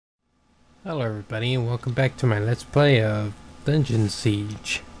Hello everybody and welcome back to my Let's Play of Dungeon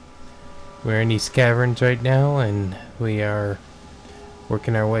Siege. We're in these caverns right now and we are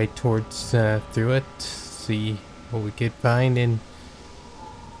working our way towards through it, see what we could find in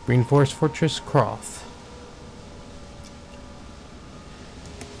Reinforced Fortress Croft.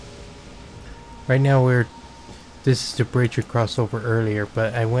 Right now this is the bridge we crossed over earlier,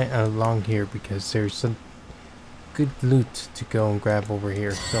 but I went along here because there's some good loot to go and grab over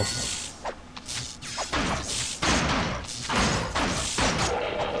here, so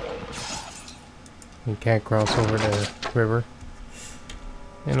we can't cross over the river.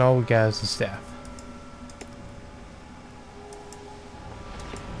 And all we got is the staff.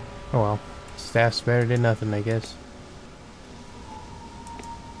 Oh well. Staff's better than nothing, I guess.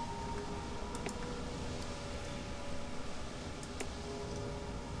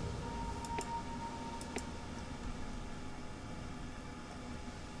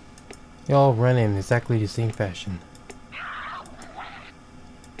 They all run in exactly the same fashion.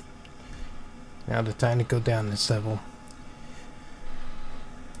 Now the time to go down this level.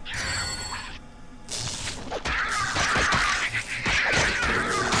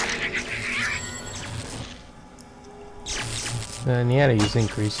 And yeah, to use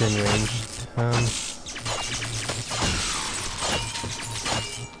increase in range.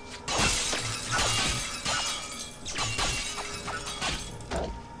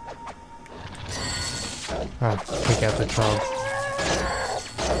 Take out the trog.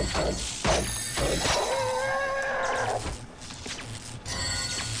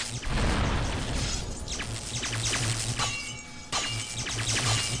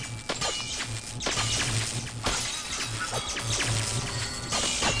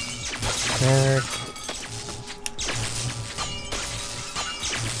 Eric.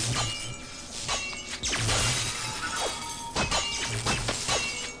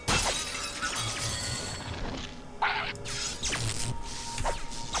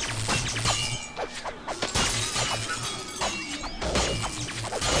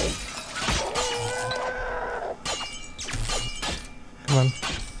 Come on.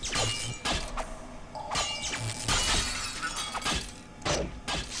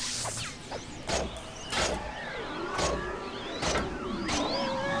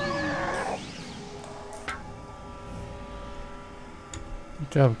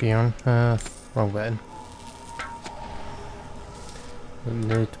 Good job, Gion. Wrong button. We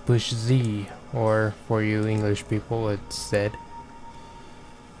need to push Z, or for you English people, it's Z.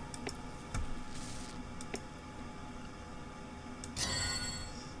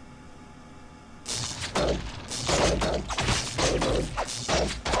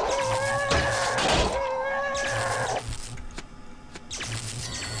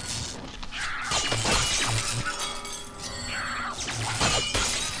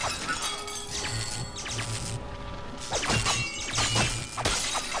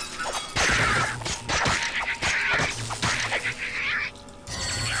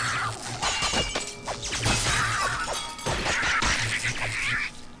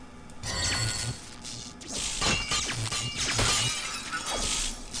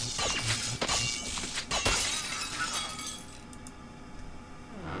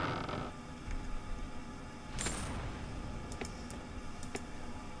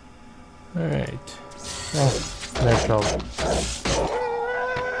 Alright. Oh, nice job.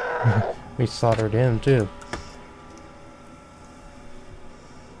 We slaughtered him too.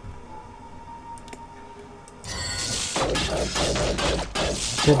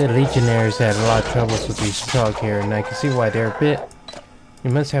 So the legionnaires had a lot of troubles with these trog here, and I can see why they're a bit...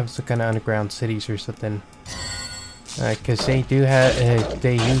 You must have some kind of underground cities or something. Cause they do have,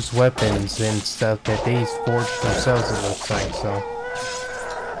 they use weapons and stuff that they forge themselves, it looks like, so...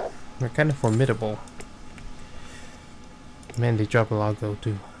 They're kind of formidable. Man, they drop a lot though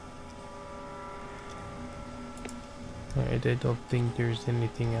too. Alright, I don't think there's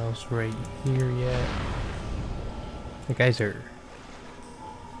anything else right here yet. The guys are...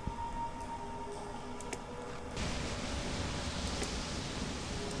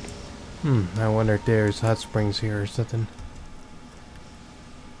 I wonder if there's hot springs here or something.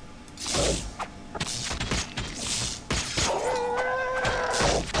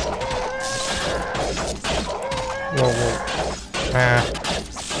 Whoa.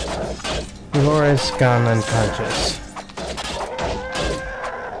 Laura's gone unconscious.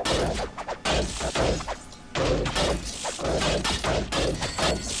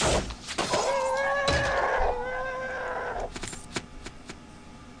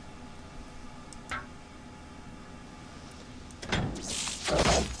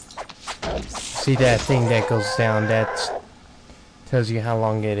 See that thing that goes down, that's Tells you how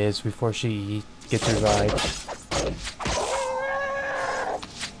long it is before she gets revived.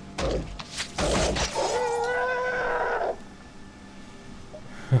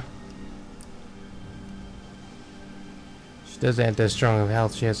 She doesn't have that strong of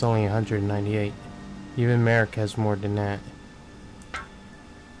health. She has only 198. Even Merrick has more than that.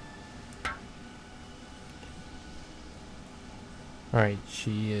 Alright,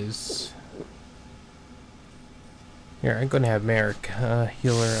 she is... Here, I'm gonna have Merrick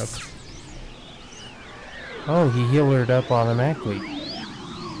heal her up. Oh, he healed her up automatically.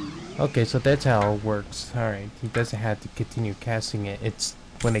 Okay, so that's how it works. Alright, he doesn't have to continue casting it. It's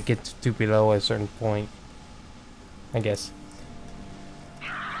when it gets to below a certain point, I guess.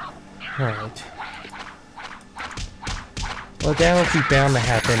 Alright. Well, that'll be bound to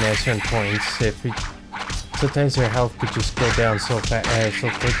happen at certain points. If it, sometimes their health could just go down so so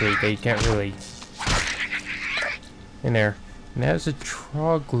quickly they can't really. In there. And that was a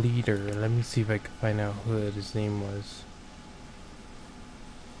Trog leader. Let me see if I can find out who his name was.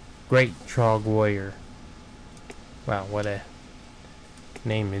 Great Trog Warrior. Wow, what a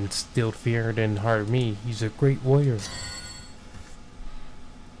name. Instilled fear in the heart of me. He's a great warrior.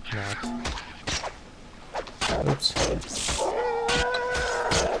 Not. Oops.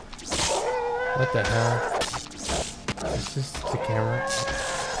 What the hell? Is this the camera?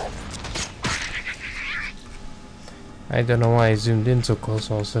 I don't know why I zoomed in so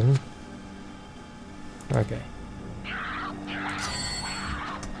close all of a sudden. Okay.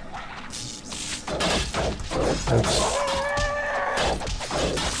 Oops.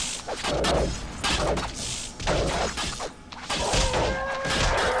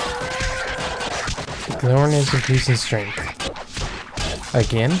 The horn is increasing strength.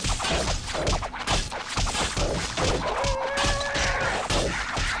 Again?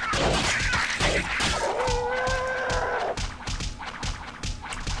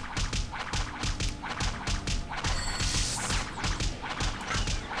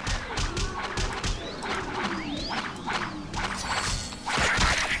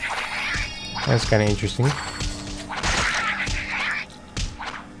 That's kind of interesting.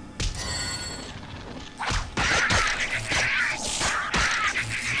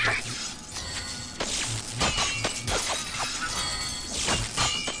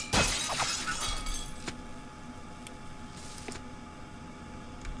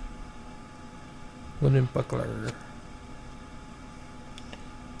 Wooden buckler.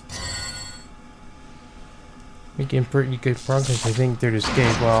 Making pretty good progress, I think, through the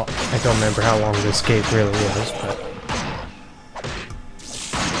escape. Well, I don't remember how long the escape really was, but...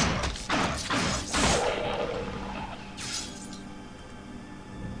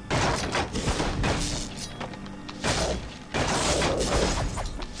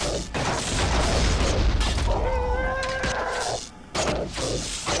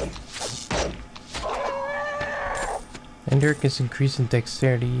 Enderic is increasing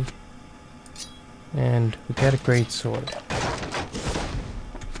dexterity. And we got a great sword.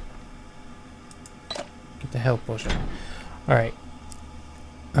 Get the health potion. Alright.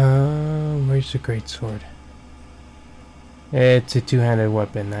 Where's the great sword? It's a two-handed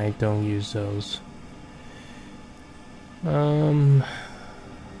weapon. I don't use those.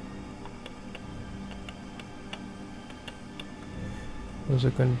 What's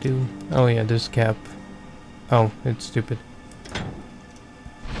it gonna do? Oh yeah, this cap. Oh, it's stupid.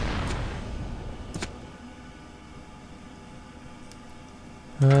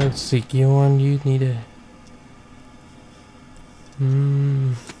 Let's see, Gilwan, you need a...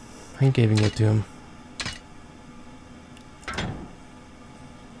 I'm giving it to him.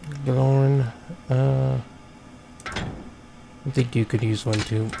 Gilwan, I think you could use one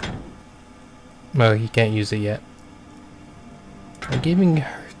too. Well, he can't use it yet. I'm giving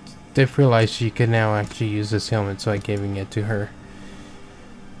her... They realized she could now actually use this helmet, so I'm giving it to her.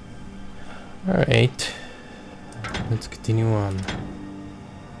 Alright. Let's continue on.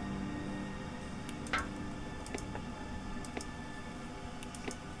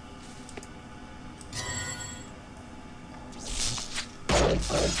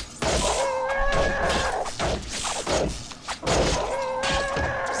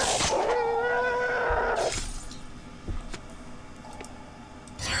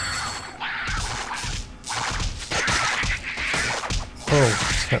 Oh,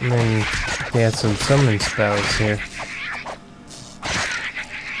 something. They had some summon spells here.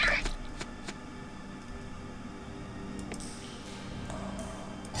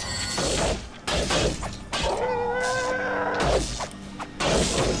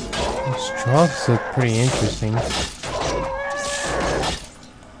 These Trogs look pretty interesting.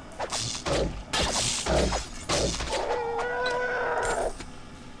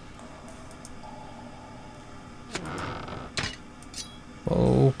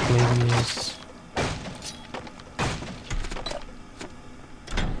 Oh, please.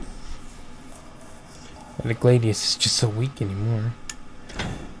 And the Gladius is just so weak anymore.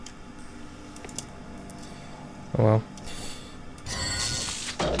 Oh well.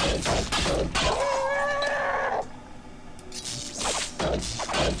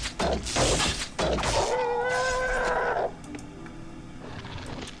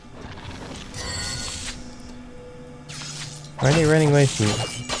 Why are they running away from me?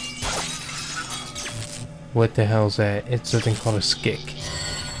 What the hell's that? It's something called a skick.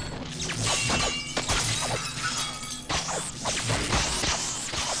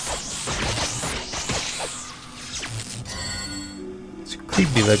 It's a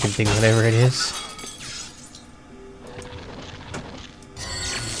creepy looking thing, whatever it is.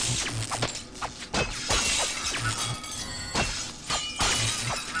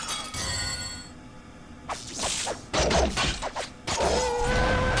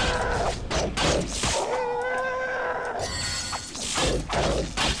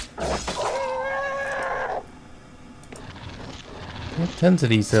 Tons of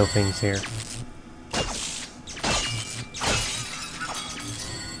these little things here.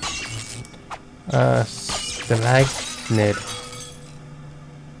 Stalagmid.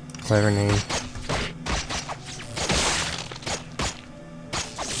 Clever name.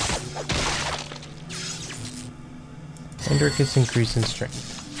 Endurance increase in strength.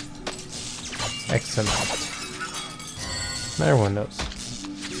 Excellent. Another one of those.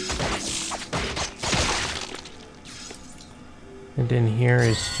 And then here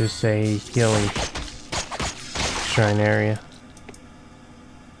is just a healing shrine area.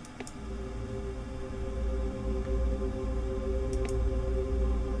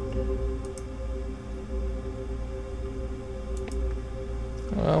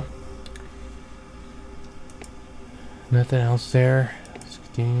 Well, nothing else there. Let's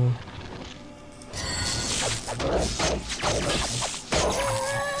continue.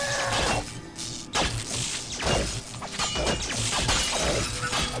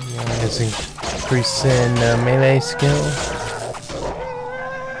 It's increase in melee skill.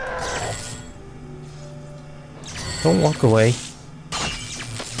 Don't walk away.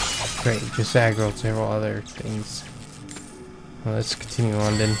 Great, just aggro several other things. Well, let's continue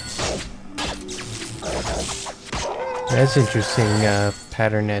on then. That's interesting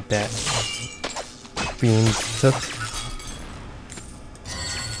pattern that beam took.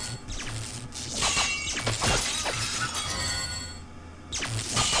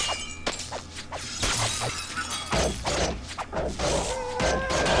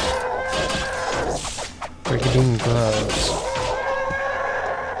 Brigandine gloves.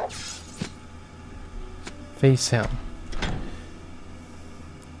 Face helm.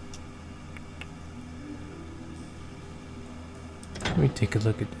 Let me take a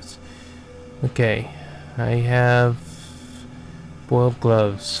look at this. Okay, I have boiled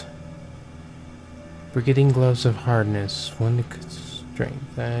gloves. Brigandine gloves of hardness. 1 to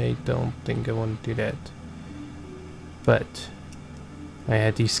strength. I don't think I want to do that. But I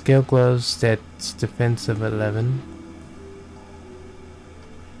had these scale gloves that's defense of 11.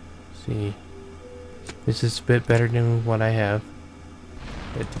 See, this is a bit better than what I have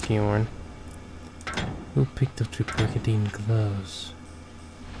at the Bjorn. Who picked up the brigandine gloves?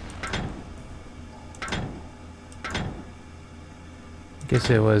 I guess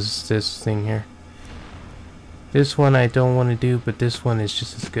it was this thing here. This one I don't want to do, but this one is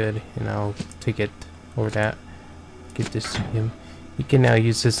just as good, and I'll take it over that. Get this to him. He can now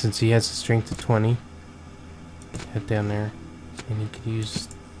use this since he has a strength of 20. Head down there, and he could use.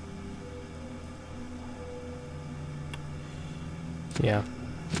 Yeah,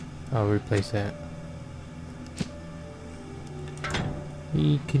 I'll replace that.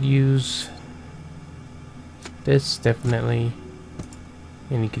 He could use this definitely,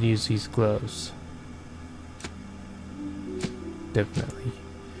 and he could use these gloves. Definitely.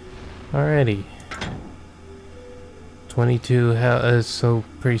 Alrighty. 22 so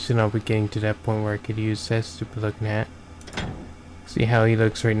pretty soon I'll be getting to that point where I could use that stupid looking hat. See how he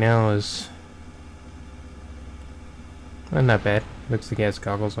looks right now is well, not bad. Looks like he has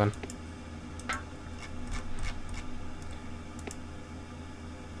goggles on.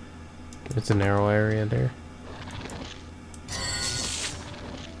 It's a narrow area there.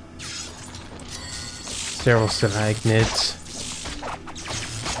 Several stalagmites.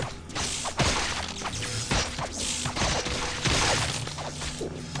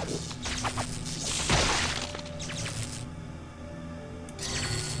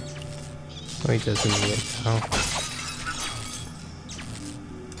 Oh, he doesn't need it. Oh.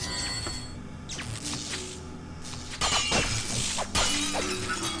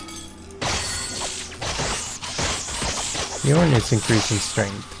 Bjorn is increasing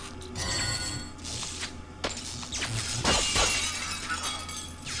strength.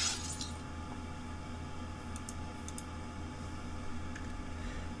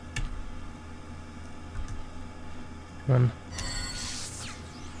 Come on.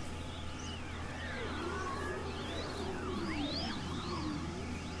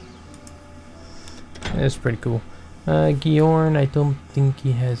 That's pretty cool. Bjorn, I don't think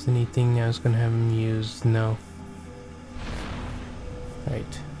he has anything I was gonna have him use. No.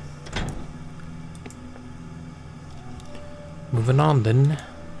 Right. Moving on then.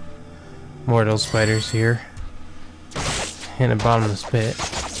 Mortal spiders here. In a bottomless pit.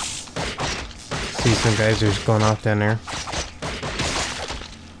 See some geysers going off down there.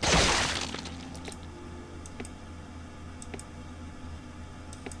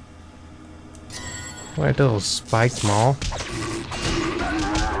 What a little spiked maul.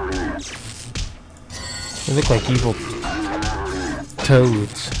 They look like evil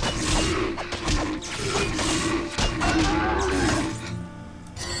toads.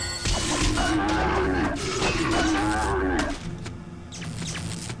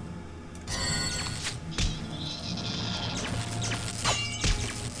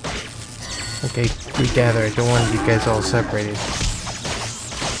 Okay, regather. I don't want you guys all separated.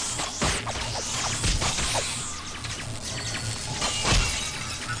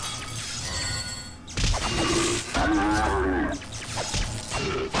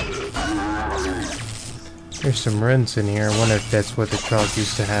 There's some runs in here. I wonder if that's what the Trog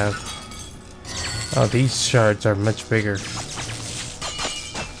used to have. Oh, these shards are much bigger.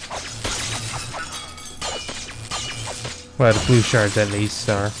 Well, the blue shards at least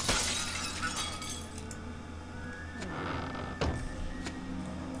are.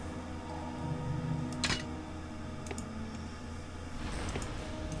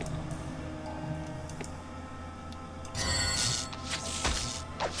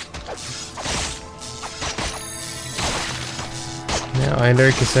 Now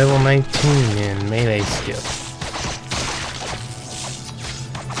Einderic is level 19 in melee skill.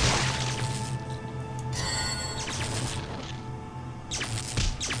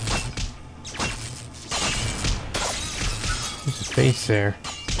 There's a face there.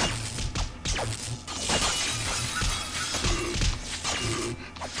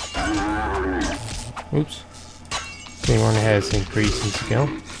 Oops. Anyone has increase in skill.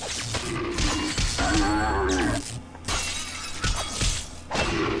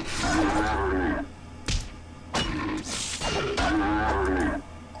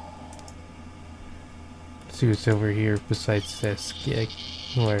 See what's over here besides that skick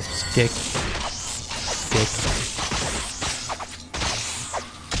or stick.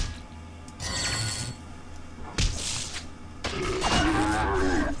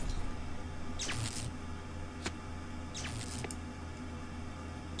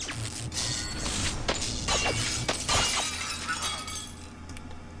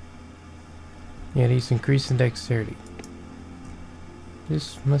 Yeah, he's increasing dexterity.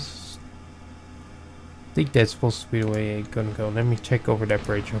 This must. I think that's supposed to be the way it's gonna go. Let me check over that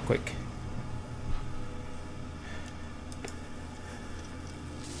bridge real quick.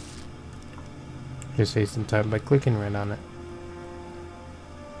 Just save some time by clicking right on it.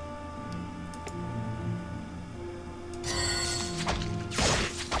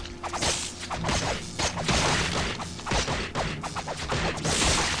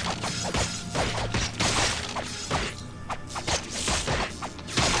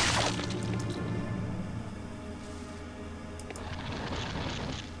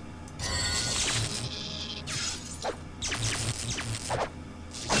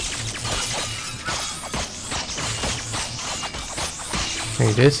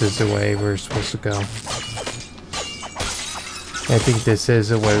 Maybe this is the way we're supposed to go. I think this is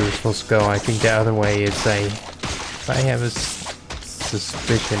the way we're supposed to go. I think the other way is I have a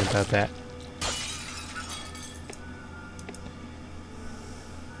suspicion about that.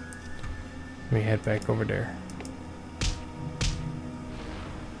 Let me head back over there.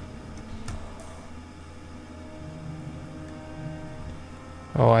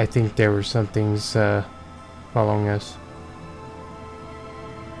 Oh, I think there were some things following us.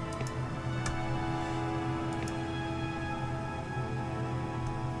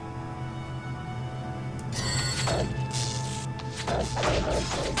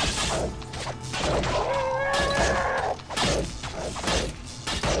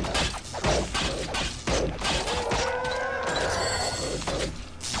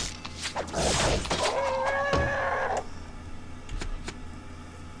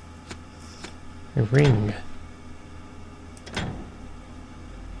 A ring.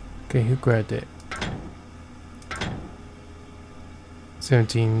 Okay, who grabbed it?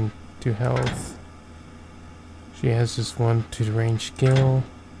 17 to health. She has this one to the range skill.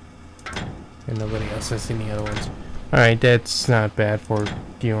 And nobody else has any other ones. Alright, that's not bad for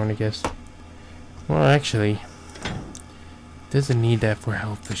Diorn, I guess. Well, actually, doesn't need that for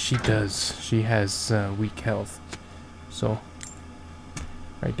health, but she does. She has weak health. So,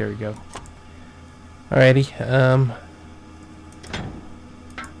 right, there we go. Alrighty,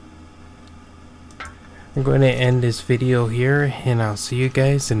 I'm going to end this video here, and I'll see you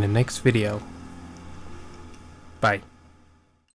guys in the next video. Bye.